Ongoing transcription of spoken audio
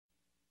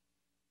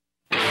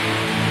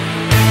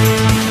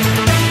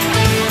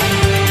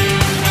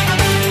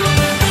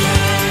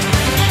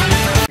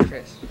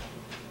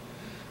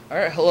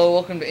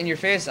welcome to In Your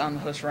Face. I'm the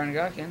host, Ryan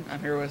Gotkin. I'm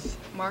here with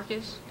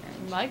Marcus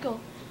and Michael.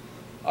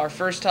 Our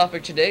first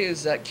topic today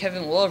is that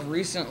Kevin Love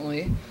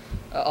recently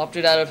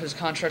opted out of his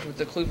contract with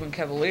the Cleveland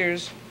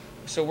Cavaliers.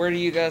 So where do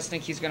you guys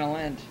think he's going to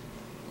land,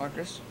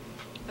 Marcus?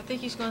 I think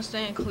he's going to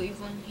stay in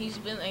Cleveland. He's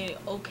been an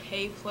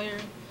okay player.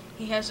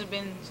 He hasn't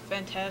been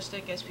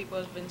fantastic as people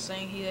have been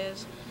saying he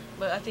is.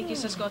 But I think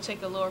he's just going to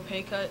take a lower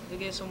pay cut to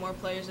get some more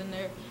players in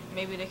there.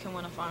 Maybe they can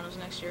win a finals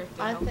next year.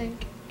 I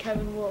think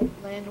Kevin will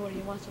land where he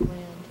wants to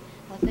land.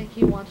 I think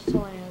he wants to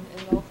land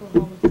in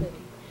Oklahoma City.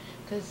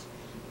 Because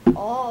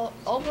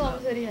Oklahoma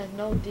City has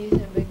no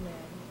decent big man.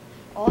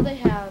 All they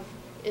have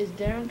is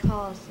Darren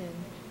Collison,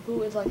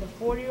 who is like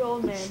a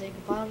 40-year-old man they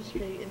can find on the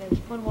street, and they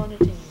just put him on their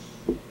team.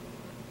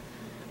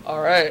 All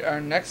right, our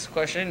next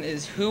question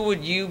is, who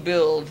would you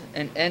build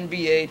an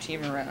NBA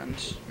team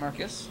around?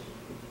 Marcus?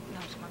 No,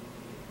 it's Michael.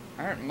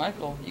 All right,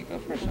 Michael, you go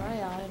first. All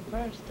right, I'm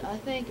first. I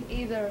think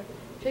either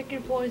pick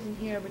your poison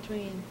here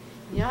between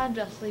Jan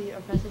Justley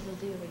or Festus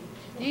Ezeli.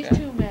 These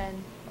two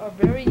men are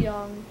very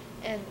young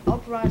and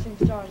uprising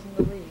stars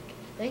in the league.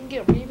 They can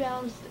get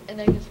rebounds and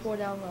they can score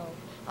down low.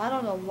 I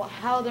don't know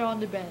how they're on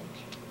the bench.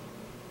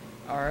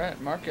 All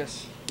right,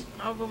 Marcus.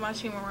 I'll build my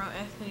team around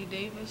Anthony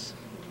Davis.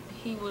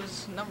 He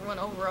was #1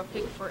 overall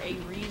pick for a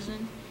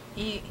reason.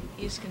 He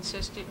is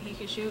consistent. He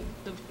can shoot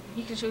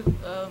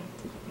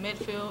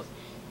midfield.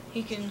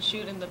 He can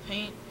shoot in the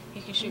paint. He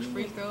can shoot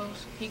free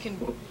throws. He can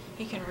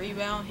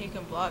rebound. He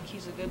can block.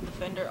 He's a good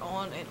defender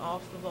on and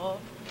off the ball.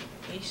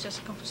 He's just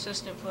a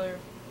consistent player.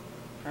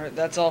 All right,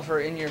 that's all for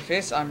In Your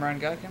Face. I'm Ryan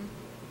Gotkin.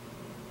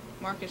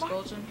 Marcus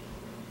Golden.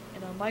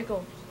 And I'm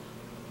Michael.